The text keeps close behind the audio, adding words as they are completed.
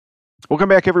Welcome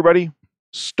back, everybody.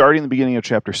 Starting the beginning of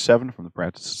Chapter 7 from the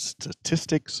Practice of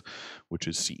Statistics, which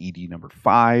is CED number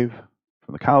 5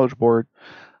 from the College Board.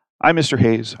 I'm Mr.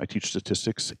 Hayes. I teach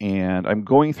statistics, and I'm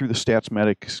going through the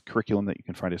StatsMedic curriculum that you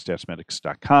can find at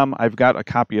statsmedics.com. I've got a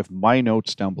copy of my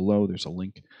notes down below. There's a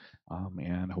link,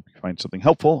 and I hope you find something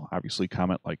helpful. Obviously,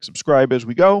 comment, like, subscribe as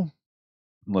we go.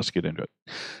 Let's get into it.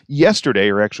 Yesterday,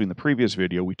 or actually in the previous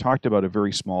video, we talked about a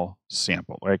very small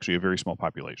sample, or actually a very small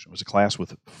population. It was a class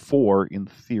with 4, in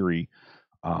theory,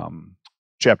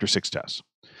 Chapter 6 tests.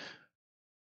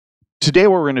 Today,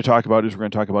 what we're going to talk about is we're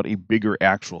going to talk about a bigger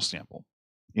actual sample.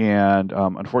 And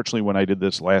unfortunately, when I did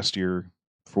this last year,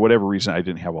 for whatever reason, I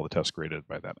didn't have all the tests graded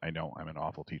by that. I know I'm an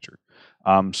awful teacher.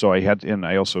 So I had, and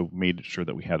I also made sure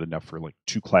that we had enough for like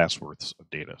 2 class worths of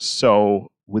data.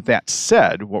 So with that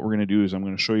said, what we're going to do is I'm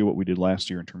going to show you what we did last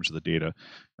year in terms of the data,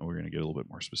 and we're going to get a little bit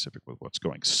more specific with what's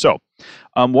going. So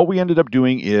what we ended up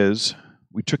doing is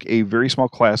we took a very small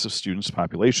class of students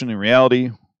population. In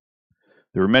reality,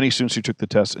 there were many students who took the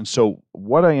test. And so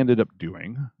what I ended up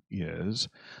doing is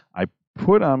I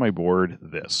put on my board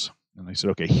this. And I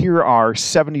said, okay, here are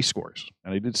 70 scores.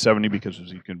 And I did 70 because it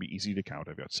was going to be easy to count.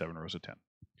 I've got 7 rows of 10.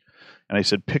 And I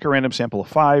said, pick a random sample of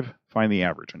 5, find the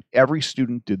average. And every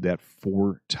student did that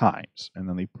 4 times. And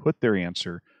then they put their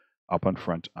answer up on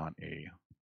front on a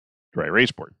dry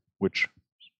erase board, which,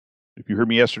 if you heard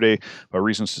me yesterday about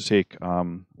reasons to take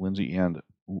Lindsay and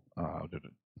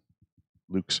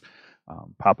Luke's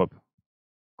pop-up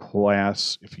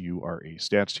class, if you are a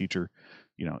stats teacher,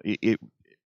 you know,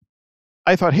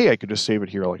 I thought, hey, I could just save it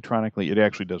here electronically. It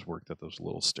actually does work that those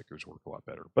little stickers work a lot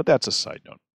better, but that's a side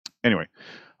note. Anyway,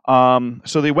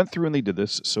 so they went through and they did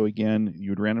this. So again,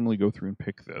 you would randomly go through and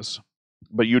pick this,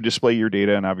 but you would display your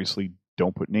data and obviously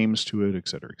don't put names to it, et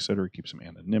cetera, keep some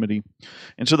anonymity.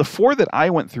 And so the 4 that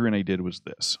I went through and I did was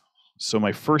this. So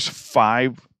my first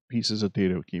 5 pieces of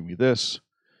data gave me this.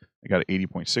 I got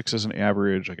 80.6 as an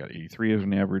average. I got 83 as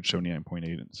an average, 79.8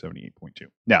 and 78.2.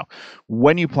 Now,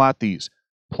 when you plot these,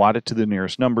 plot it to the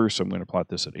nearest number. So I'm going to plot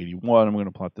this at 81. I'm going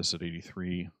to plot this at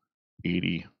 83,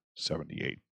 80,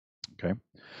 78. Okay.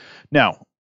 Now,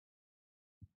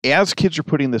 as kids are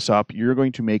putting this up, you're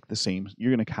going to make the same.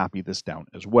 You're going to copy this down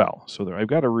as well. So there, I've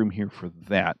got a room here for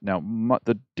that. Now,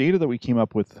 the data that we came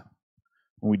up with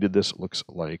when we did this looks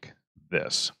like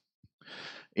this.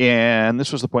 And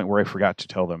this was the point where I forgot to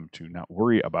tell them to not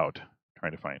worry about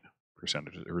trying to find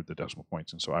percentages or the decimal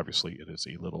points. And so obviously it is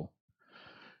a little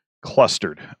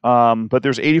clustered. But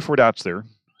there's 84 dots there.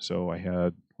 So I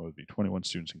had, what would be 21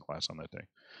 students in class on that day.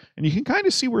 And you can kind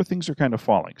of see where things are kind of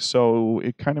falling. So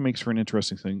it kind of makes for an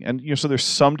interesting thing. And, you know, so there's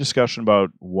some discussion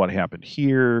about what happened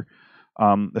here,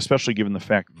 especially given the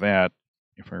fact that,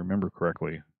 if I remember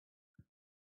correctly,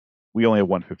 we only have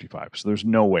 155. So there's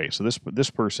no way. So this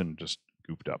person just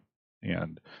goofed up.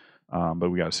 And,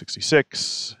 but we got a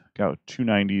 66, got 2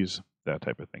 90s, that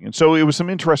type of thing. And so it was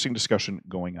some interesting discussion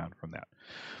going on from that.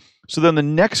 So then the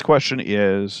next question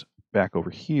is, back over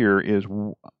here, is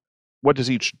what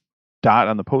does each dot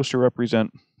on the poster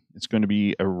represent? It's going to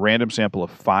be a random sample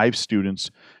of 5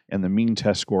 students and the mean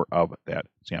test score of that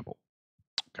sample.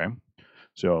 Okay.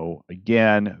 So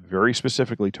again, very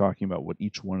specifically talking about what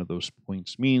each one of those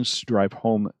points means to drive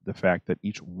home the fact that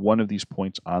each one of these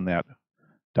points on that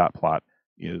dot plot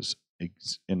is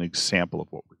an example of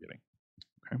what we're getting.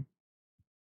 Okay.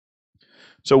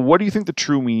 So what do you think the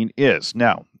true mean is?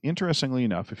 Now, interestingly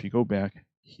enough, if you go back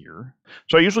here,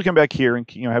 so I usually come back here and,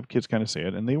 you know, have kids kind of say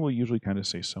it, and they will usually kind of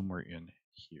say somewhere in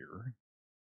here.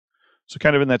 So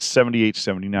kind of in that 78,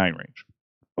 79 range.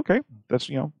 Okay, that's,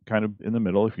 you know, kind of in the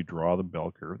middle. If you draw the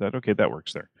bell curve, that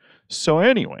works there. So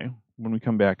anyway, when we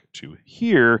come back to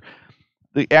here,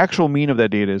 the actual mean of that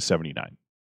data is 79.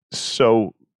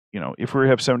 So, you know, if we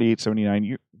have 78,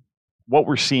 79, what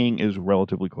we're seeing is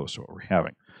relatively close to what we're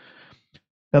having.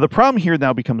 Now, the problem here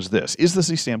now becomes this. Is this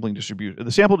a sampling distribution?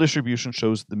 The sample distribution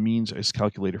shows the means is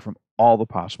calculated from all the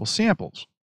possible samples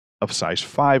of size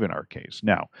 5 in our case.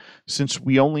 Now, since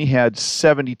we only had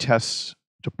 70 tests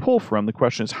to pull from, the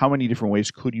question is how many different ways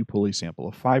could you pull a sample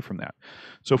of 5 from that?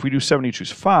 So if we do 70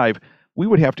 choose 5, we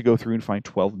would have to go through and find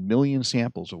 12 million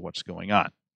samples of what's going on.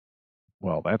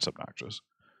 Well, that's obnoxious.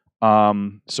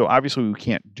 So obviously we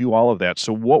can't do all of that.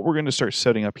 So what we're going to start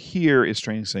setting up here is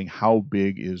saying how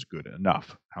big is good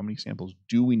enough? How many samples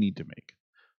do we need to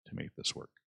make this work?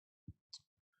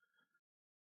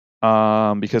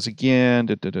 Because again,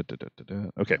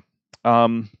 okay.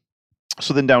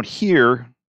 So then down here,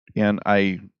 and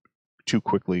too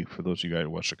quickly for those of you guys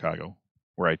in West Chicago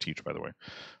where I teach, by the way.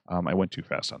 I went too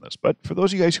fast on this. But for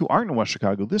those of you guys who aren't in West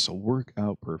Chicago, this will work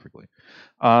out perfectly.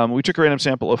 We took a random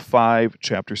sample of 5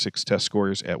 Chapter 6 test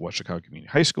scores at West Chicago Community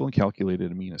High School and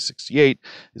calculated a mean of 68.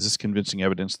 Is this convincing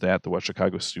evidence that the West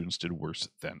Chicago students did worse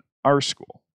than our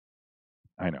school?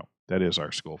 I know, that is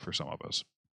our school for some of us.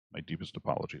 My deepest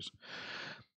apologies.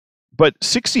 But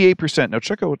 68%, now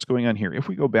check out what's going on here. If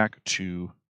we go back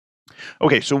to,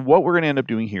 okay, so what we're going to end up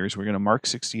doing here is we're going to mark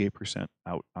 68%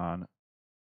 out on,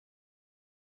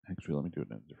 actually, let me do it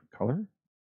in a different color.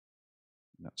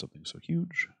 Not something so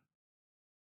huge.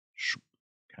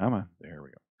 Come on, there we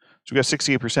go. So we got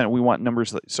 68%. We want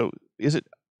numbers that, so is it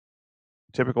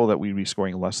typical that we'd be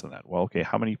scoring less than that? Well, okay,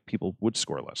 how many people would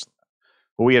score less than that?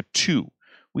 Well, we had 2.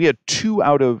 We had 2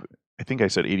 out of, I think I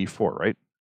said 84, right?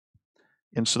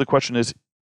 And so the question is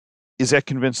that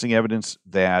convincing evidence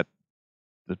that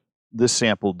this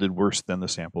sample did worse than the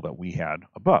sample that we had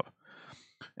above?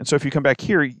 And so if you come back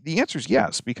here, the answer is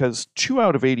yes, because 2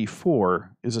 out of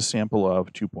 84 is a sample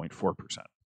of 2.4%.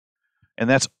 And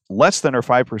that's less than our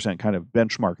 5% kind of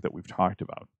benchmark that we've talked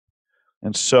about.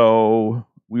 And so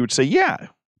we would say, yeah,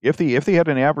 if they had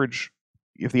an average,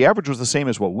 if the average was the same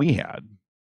as what we had,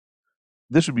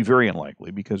 this would be very unlikely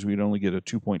because we'd only get a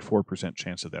 2.4%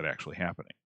 chance of that actually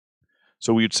happening.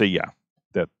 So we would say, yeah,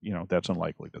 that, you know, that's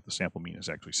unlikely that the sample mean is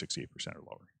actually 68% or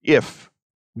lower if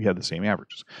we had the same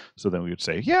averages. So then we would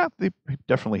say, yeah, they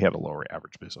definitely had a lower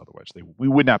average because otherwise we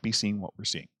would not be seeing what we're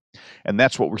seeing. And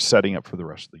that's what we're setting up for the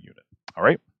rest of the unit. All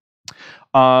right.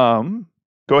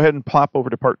 Go ahead and plop over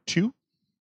to part 2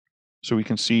 so we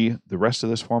can see the rest of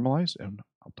this formalized, and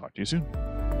I'll talk to you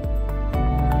soon.